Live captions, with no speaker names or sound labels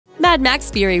Mad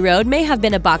Max Fury Road may have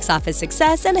been a box office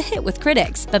success and a hit with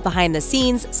critics, but behind the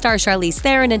scenes, star Charlize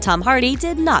Theron and Tom Hardy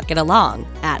did not get along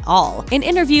at all. In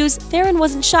interviews, Theron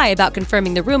wasn't shy about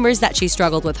confirming the rumors that she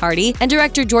struggled with Hardy, and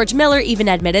director George Miller even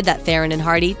admitted that Theron and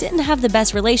Hardy didn't have the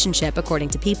best relationship according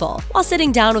to People. While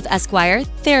sitting down with Esquire,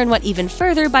 Theron went even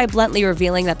further by bluntly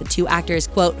revealing that the two actors,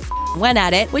 quote, went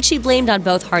at it, which she blamed on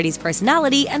both Hardy's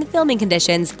personality and filming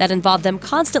conditions that involved them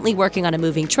constantly working on a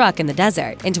moving truck in the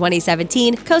desert. In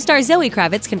 2017, co-star Zoe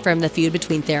Kravitz confirmed the feud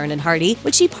between Theron and Hardy,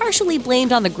 which she partially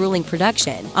blamed on the grueling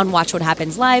production. On Watch What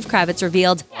Happens Live, Kravitz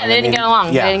revealed, they didn't get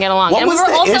along. Yeah. They didn't get along. What and we was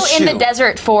were the also issue? in the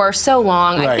desert for so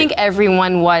long. Right. I think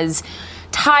everyone was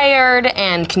tired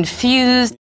and confused.